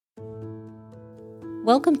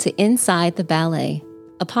Welcome to Inside the Ballet,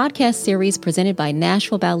 a podcast series presented by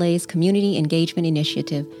Nashville Ballet's Community Engagement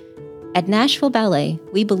Initiative. At Nashville Ballet,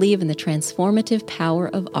 we believe in the transformative power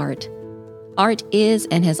of art. Art is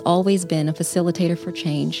and has always been a facilitator for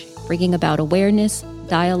change, bringing about awareness,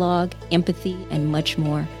 dialogue, empathy, and much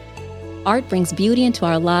more. Art brings beauty into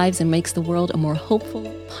our lives and makes the world a more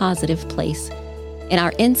hopeful, positive place. In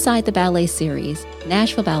our Inside the Ballet series,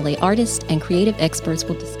 Nashville Ballet artists and creative experts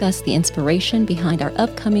will discuss the inspiration behind our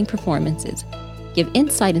upcoming performances, give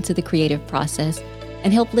insight into the creative process,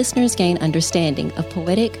 and help listeners gain understanding of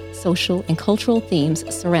poetic, social, and cultural themes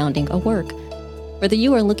surrounding a work. Whether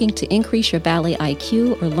you are looking to increase your ballet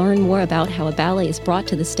IQ or learn more about how a ballet is brought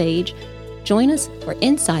to the stage, join us for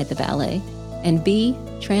Inside the Ballet and be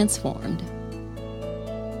transformed.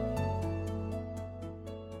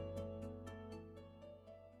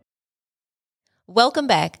 Welcome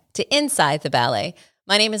back to Inside the Ballet.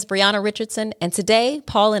 My name is Briona Richardson, and today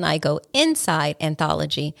Paul and I go inside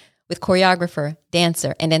Anthology with choreographer,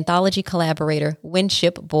 dancer, and Anthology collaborator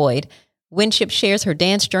Windship Boyd. Windship shares her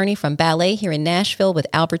dance journey from ballet here in Nashville with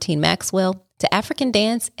Albertine Maxwell to African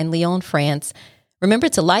dance in Lyon, France. Remember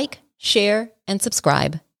to like, share, and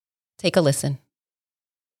subscribe. Take a listen.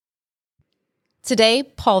 Today,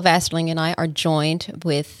 Paul Vasterling and I are joined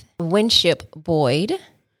with Windship Boyd.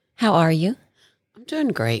 How are you? I'm doing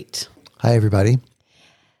great. Hi, everybody.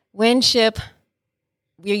 Windship,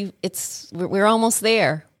 we're almost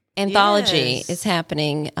there. Anthology is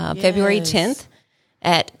happening February 10th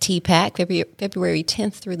at TPAC, February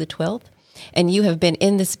 10th through the 12th. And you have been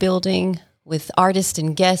in this building with artists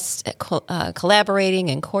and guests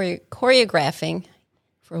collaborating and choreographing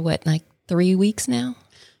for 3 weeks now?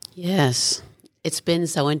 Yes. It's been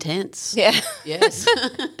so intense. Yeah. Yes.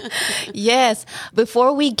 Yes.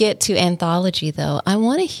 Before we get to Anthology, though, I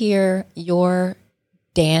want to hear your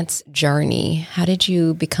dance journey. How did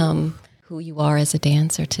you become who you are as a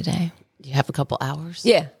dancer today? You have a couple hours?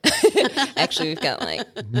 Yeah. Actually, we've got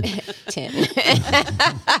 10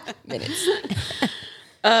 minutes.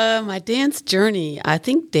 My dance journey, I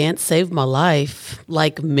think dance saved my life,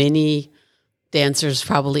 like many dancers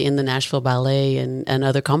probably in the Nashville Ballet and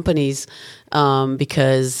other companies,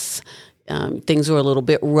 because things were a little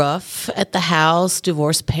bit rough at the house,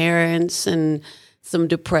 divorced parents and some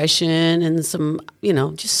depression and some,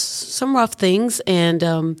 just some rough things.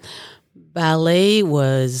 And ballet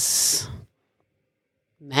was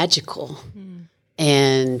magical.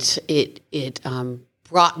 And it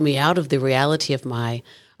brought me out of the reality of my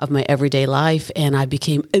everyday life, and I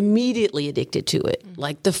became immediately addicted to it.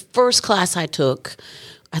 Like the first class I took,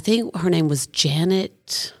 I think her name was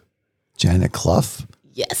Janet. Janet Clough?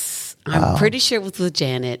 Yes. I'm pretty sure it was with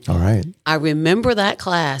Janet. All right. I remember that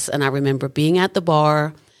class, and I remember being at the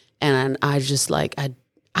bar, and I just I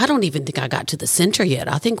don't even think I got to the center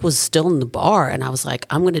yet. I think was still in the bar, and I was like,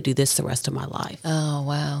 I'm going to do this the rest of my life. Oh,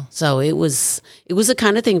 wow. So it was the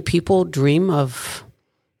kind of thing people dream of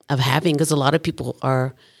having, because a lot of people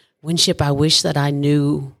are, Windship, I wish that I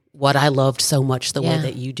knew what I loved so much the way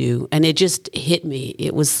that you do. And it just hit me.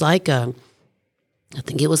 It was like a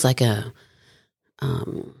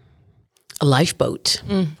lifeboat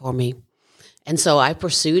for me. And so I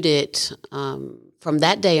pursued it. From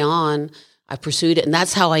that day on, I pursued it. And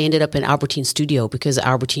that's how I ended up in Albertine's studio, because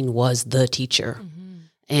Albertine was the teacher.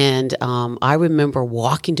 And I remember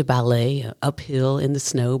walking to ballet uphill in the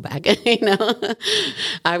snow back,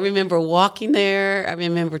 I remember walking there. I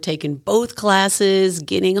remember taking both classes,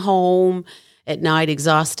 getting home at night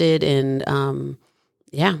exhausted. And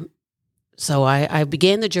so I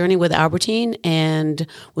began the journey with Albertine and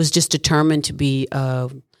was just determined to be,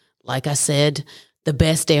 like I said, the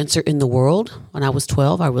best dancer in the world. When I was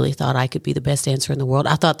 12, I really thought I could be the best dancer in the world.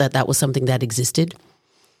 I thought that was something that existed.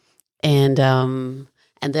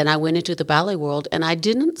 And then I went into the ballet world, and I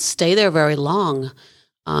didn't stay there very long.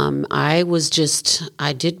 I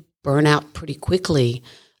did burn out pretty quickly.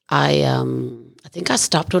 I think I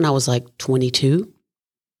stopped when I was 22.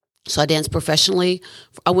 So I danced professionally.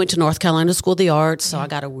 I went to North Carolina School of the Arts, so I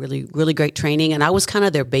got a really, really great training. And I was kind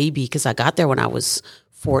of their baby, because I got there when I was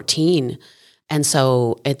 14. And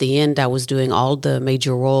so at the end, I was doing all the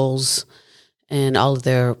major roles and all of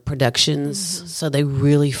their productions. So they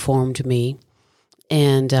really formed me.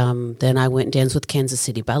 And then I went and danced with Kansas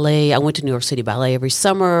City Ballet. I went to New York City Ballet every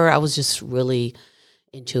summer. I was just really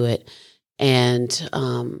into it. And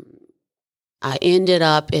I ended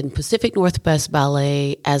up in Pacific Northwest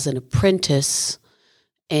Ballet as an apprentice.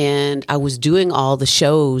 And I was doing all the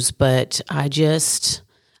shows, but I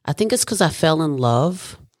think it's because I fell in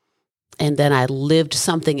love. And then I lived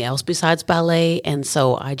something else besides ballet. And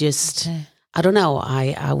so I don't know,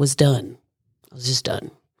 I was done. was just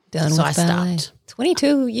done. Done So with I ballet. stopped.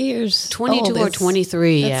 22 years. 22 or old.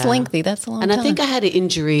 23, That's lengthy. That's a long And time. I think I had an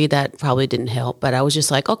injury that probably didn't help, but I was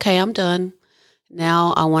just like, okay, I'm done.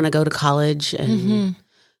 Now I want to go to college. And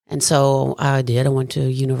so I did. I went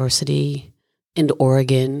to university in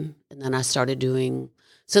Oregon, and then I started doing,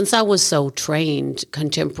 since I was so trained,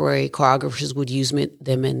 contemporary choreographers would use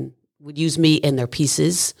me in their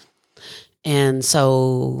pieces. And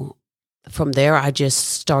so from there, I just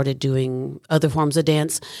started doing other forms of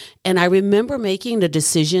dance. And I remember making the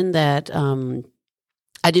decision that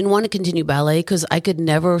I didn't want to continue ballet because I could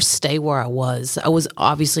never stay where I was. I was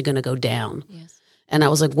obviously going to go down. Yes. And I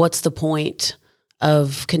was like, what's the point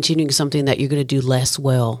of continuing something that you're going to do less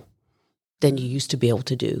well than you used to be able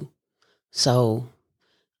to do? So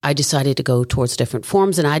I decided to go towards different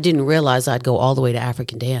forms, and I didn't realize I'd go all the way to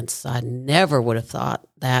African dance. I never would have thought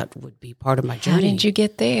that would be part of my journey. How did you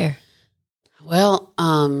get there? Well,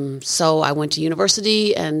 so I went to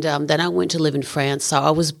university, and then I went to live in France. So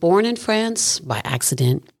I was born in France by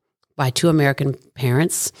accident by two American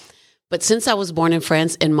parents. But since I was born in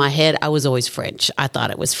France, in my head, I was always French. I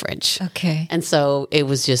thought it was French. Okay. And so it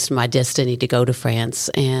was just my destiny to go to France.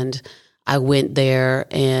 And I went there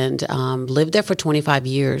and lived there for 25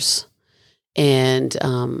 years. And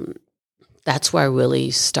that's where I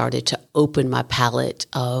really started to open my palette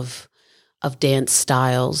of dance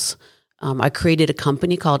styles. I created a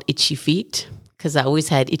company called Itchy Feet because I always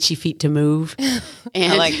had itchy feet to move.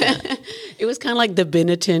 And I like that. It was kind of like the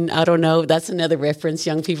Benetton. I don't know. That's another reference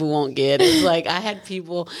young people won't get. It's like I had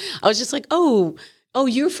people, I was just like, oh,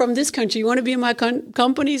 you're from this country. You want to be in my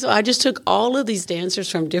company? So I just took all of these dancers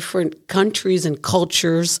from different countries and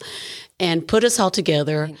cultures and put us all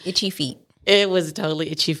together. And itchy feet. It was totally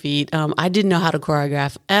Itchy Feet. I didn't know how to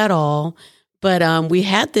choreograph at all, but we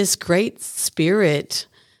had this great spirit.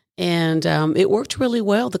 And it worked really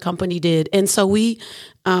well. The company did, and so we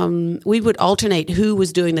would alternate who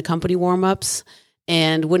was doing the company warm ups.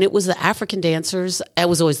 And when it was the African dancers, it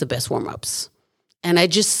was always the best warm ups. And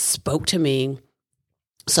it just spoke to me.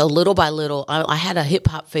 So little by little, I had a hip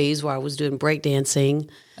hop phase where I was doing break dancing.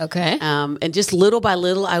 Okay. And just little by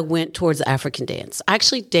little, I went towards African dance. I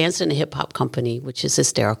actually danced in a hip hop company, which is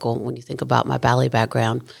hysterical when you think about my ballet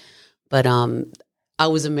background. But I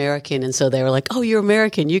was American, and so they were like, oh, you're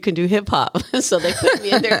American, you can do hip-hop. So they put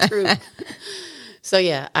me in their troupe. So,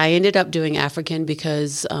 yeah, I ended up doing African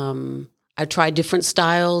because I tried different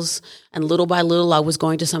styles, and little by little, I was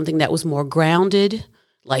going to something that was more grounded,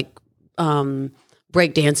 like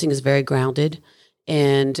break dancing is very grounded.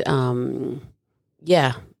 And,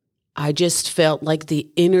 yeah, I just felt like the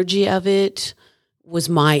energy of it was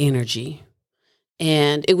my energy.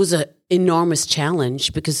 And it was an enormous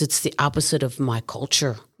challenge because it's the opposite of my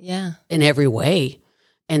culture. Yeah. In every way.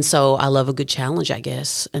 And so I love a good challenge, I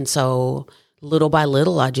guess. And so little by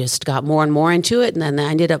little, I just got more and more into it. And then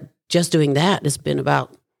I ended up just doing that. It's been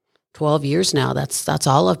about 12 years now. That's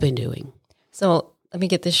all I've been doing. So let me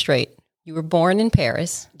get this straight. You were born in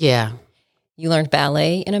Paris. Yeah. You learned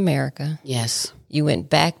ballet in America. Yes. You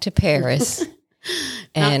went back to Paris.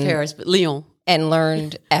 Not Paris, but Lyon. And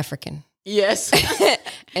learned African. Yes.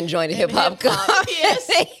 And joined a hip-hop company. Yes.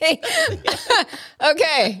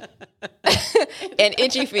 Okay. And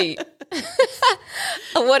Itchy Feet.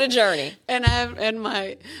 What a journey. And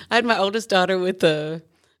I had my oldest daughter with a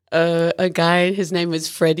guy. His name is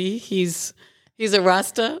Freddie. He's a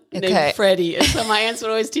Rasta named Freddie. And so my aunts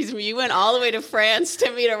would always tease me, you went all the way to France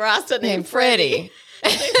to meet a Rasta named Freddie.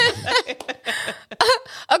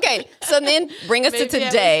 Okay, so then bring us to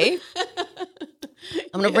today.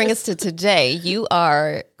 I'm going to bring us to today. You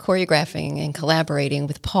are choreographing and collaborating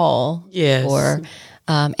with Paul for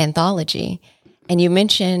Anthology. And you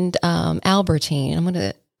mentioned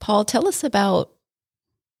Albertine. Paul, tell us about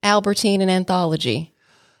Albertine and Anthology.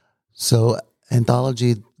 So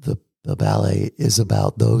Anthology, the ballet, is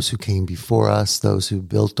about those who came before us, those who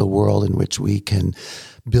built a world in which we can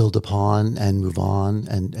build upon and move on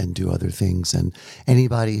and do other things. And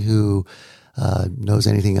anybody who knows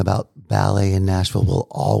anything about ballet in Nashville will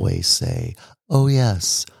always say, oh,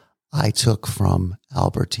 yes, I took from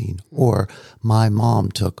Albertine, or my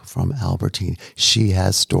mom took from Albertine. She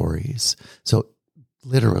has stories. So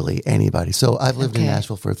literally anybody. So I've lived in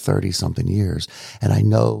Nashville for 30-something years, and I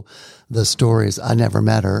know the stories. I never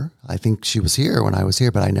met her. I think she was here when I was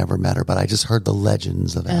here, but I never met her. But I just heard the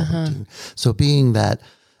legends of Albertine. So being that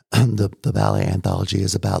the ballet anthology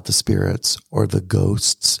is about the spirits or the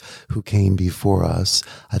ghosts who came before us,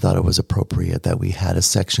 I thought it was appropriate that we had a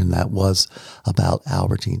section that was about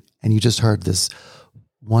Albertine. And you just heard this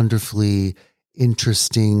wonderfully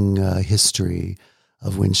interesting history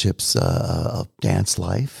of Windship's dance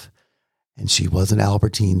life. And she was an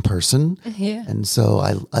Albertine person. Yeah. And so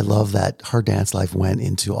I love that her dance life went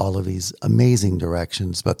into all of these amazing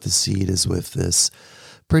directions, but the seed is with this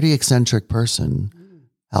pretty eccentric person,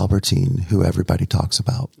 Albertine, who everybody talks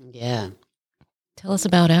about. Yeah. Tell us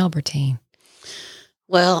about Albertine.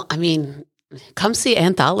 Well, I mean, come see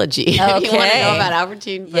Anthology if you want to know about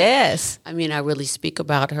Albertine. But, yes. I mean, I really speak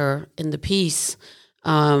about her in the piece.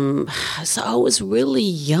 So I was really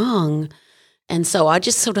young. And so I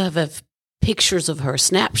just sort of have pictures of her,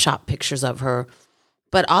 snapshot pictures of her.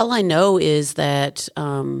 But all I know is that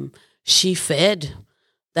she fed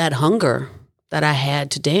that hunger that I had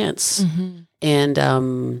to dance. Mm-hmm.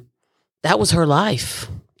 And that was her life.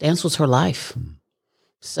 Dance was her life.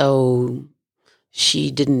 So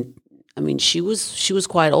she was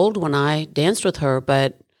quite old when I danced with her,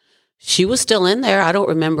 but she was still in there. I don't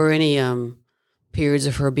remember any periods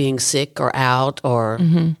of her being sick or out or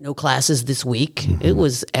no classes this week. Mm-hmm. It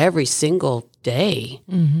was every single day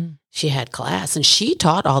she had class, and she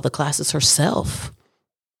taught all the classes herself.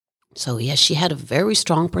 So, yeah, she had a very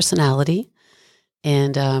strong personality,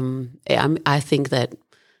 and I think that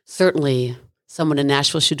certainly someone in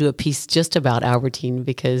Nashville should do a piece just about Albertine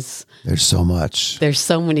because there's so much. There's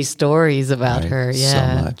so many stories about her.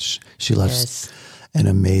 Yeah, so much. She left an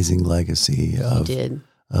amazing legacy of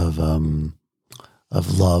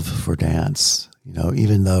love for dance. You know,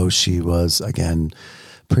 even though she was, again,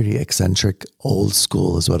 pretty eccentric, old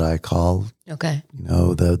school is what I call. Okay. You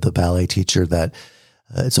know, the ballet teacher that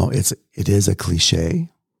it is a cliche.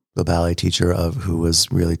 The ballet teacher who was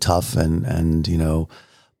really tough and you know,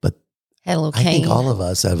 but I think all of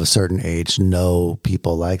us at a certain age know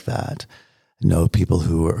people like that. Know people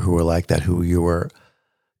who are like that, who you were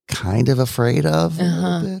kind of afraid of a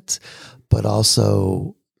little bit, but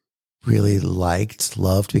also really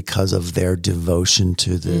loved because of their devotion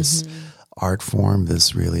to this art form,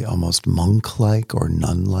 this really almost monk-like or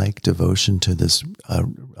nun-like devotion to this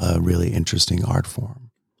really interesting art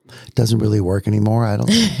form. It doesn't really work anymore, I don't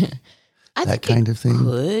think. That kind of thing.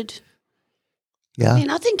 Could. Yeah. I mean,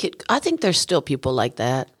 I think there's still people like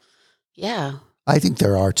that. Yeah. I think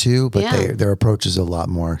there are too, but their approach is a lot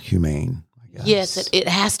more humane. Yes, it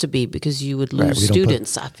has to be because you would lose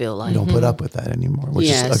students, I feel like. We don't put up with that anymore, which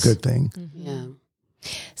is a good thing. Mm-hmm. Yeah.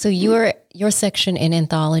 So your section in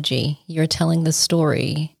Anthology, you're telling the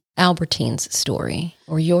story, Albertine's story,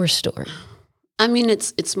 or your story? I mean,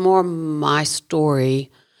 it's more my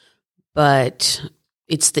story, but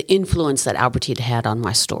it's the influence that Albertine had on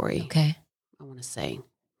my story. Okay. I want to say.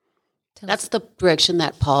 That's the direction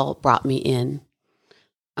that Paul brought me in.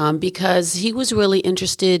 Because he was really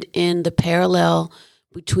interested in the parallel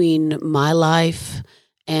between my life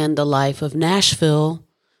and the life of Nashville,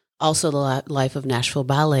 also the life of Nashville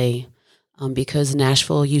Ballet, because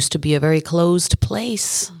Nashville used to be a very closed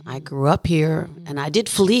place. I grew up here, and I did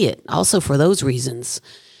flee it also for those reasons.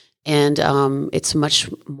 And it's much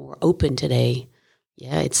more open today.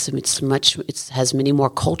 Yeah, it has many more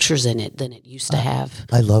cultures in it than it used to have.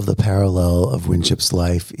 I love the parallel of Windship's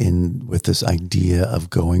life with this idea of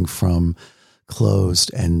going from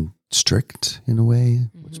closed and strict in a way,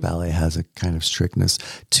 which ballet has a kind of strictness,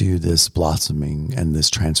 to this blossoming and this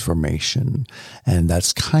transformation. And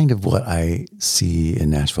that's kind of what I see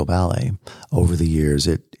in Nashville Ballet. Over the years,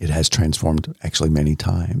 it has transformed actually many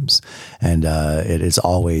times. And it is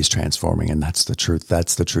always transforming, and that's the truth.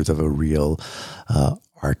 That's the truth of a real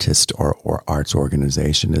artist or arts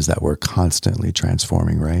organization, is that we're constantly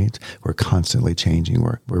transforming, right? We're constantly changing.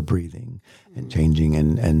 We're breathing and changing,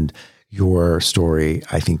 and your story,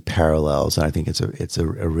 I think, parallels, and I think it's a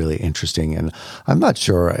really interesting. And I'm not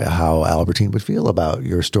sure how Albertine would feel about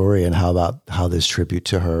your story and how this tribute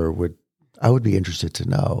to her would. I would be interested to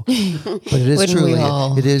know. But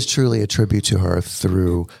it is truly a tribute to her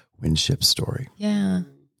through Windship's story. Yeah.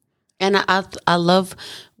 And I love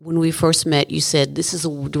when we first met, you said, this is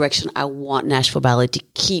a direction I want Nashville Ballet to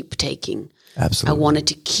keep taking. Absolutely. I want it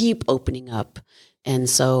to keep opening up. And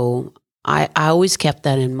so I always kept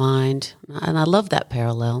that in mind. And I love that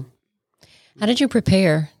parallel. How did you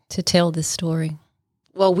prepare to tell this story?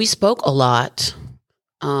 Well, we spoke a lot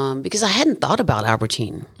because I hadn't thought about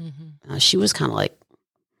Albertine. She was kind of like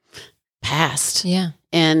past. Yeah.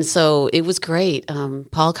 And so it was great.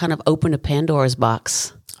 Paul kind of opened a Pandora's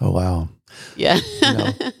box. Oh, wow. Yeah.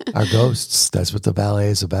 Our ghosts, that's what the ballet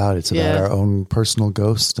is about. It's about our own personal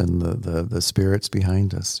ghosts and the spirits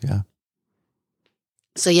behind us. Yeah.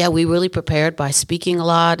 So, yeah, we really prepared by speaking a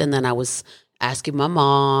lot. And then I was asking my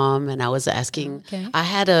mom, and I was asking, I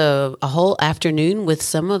had a whole afternoon with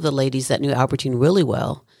some of the ladies that knew Albertine really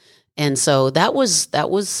well. And so that was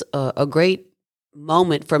a great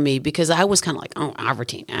moment for me because I was kind of like, oh,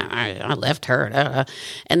 Albertine, I left her.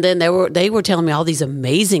 And then they were telling me all these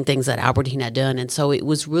amazing things that Albertine had done. And so it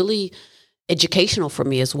was really educational for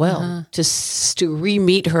me as well to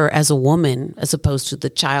re-meet her as a woman as opposed to the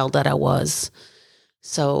child that I was.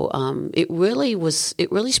 So it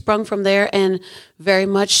really sprung from there, and very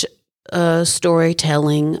much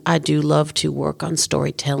storytelling. I do love to work on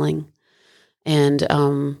storytelling. And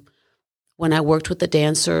when I worked with the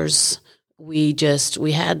dancers, we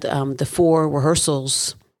had the 4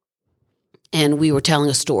 rehearsals, and we were telling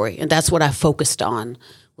a story, and that's what I focused on,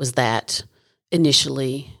 was that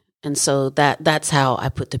initially. And so that's how I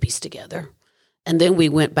put the piece together. And then we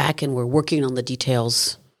went back and we're working on the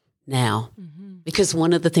details now. Mm-hmm. Because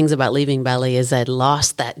one of the things about leaving ballet is I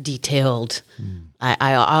lost that detailed.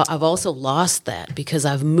 I've also lost that because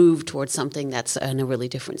I've moved towards something that's in a really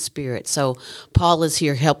different spirit. So Paul is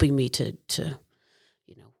here helping me to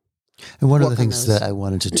and one of the things that I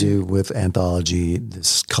wanted to do with Anthology,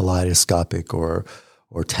 this kaleidoscopic or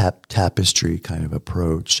tapestry kind of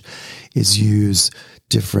approach, is use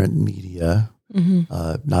different media,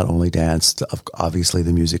 not only dance, obviously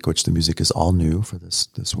the music, which the music is all new for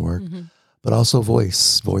this work, but also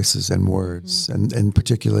voices and words. And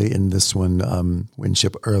particularly in this one,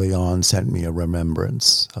 Windship early on sent me a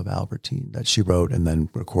remembrance of Albertine that she wrote and then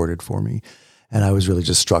recorded for me. And I was really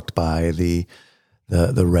just struck by the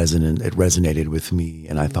resonant, it resonated with me,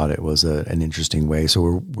 and I thought it was an interesting way.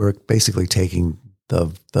 So we're basically taking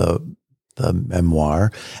the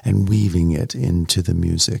memoir and weaving it into the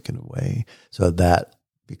music in a way, so that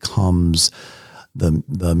becomes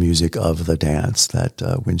the music of the dance that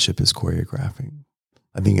Windship is choreographing.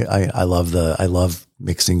 I think I love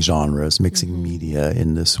mixing genres, mixing media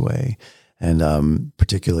in this way, and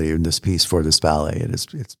particularly in this piece for this ballet,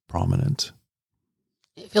 it's prominent.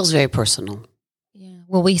 It feels very personal. Yeah.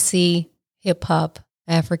 Will we see hip hop,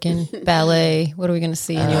 African ballet? What are we going to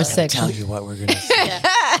see in your section? Tell you what we're going to see.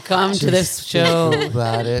 Come to this show.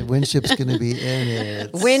 About it. Windship's going to be in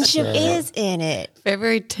it. Windship is in it.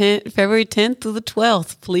 February 10th through the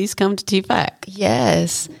 12th. Please come to TFAC.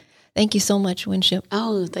 Yes. Thank you so much, Windship.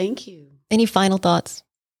 Oh, thank you. Any final thoughts?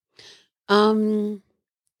 I'm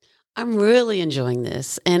really enjoying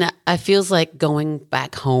this, and I feels like going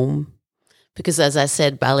back home, because as I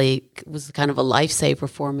said, ballet was kind of a lifesaver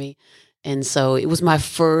for me. And so it was my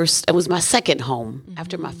second home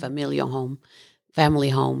after my family home.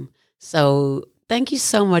 So thank you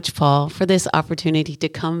so much, Paul, for this opportunity to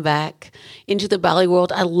come back into the ballet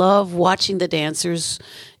world. I love watching the dancers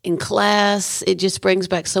in class. It just brings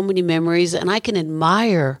back so many memories, and I can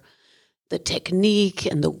admire the technique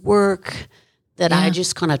and the work that I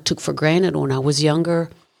just kind of took for granted when I was younger.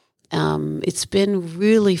 It's been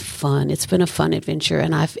really fun. It's been a fun adventure,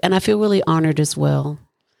 and I feel really honored as well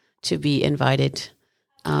to be invited.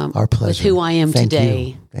 Our pleasure. With who I am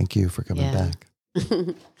today. Thank you for coming back.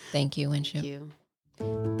 Thank you, Windship.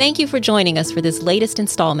 Thank you for joining us for this latest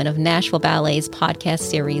installment of Nashville Ballet's podcast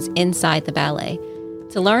series, Inside the Ballet.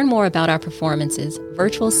 To learn more about our performances,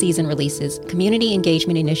 virtual season releases, community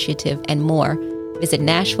engagement initiative, and more, visit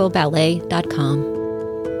NashvilleBallet.com.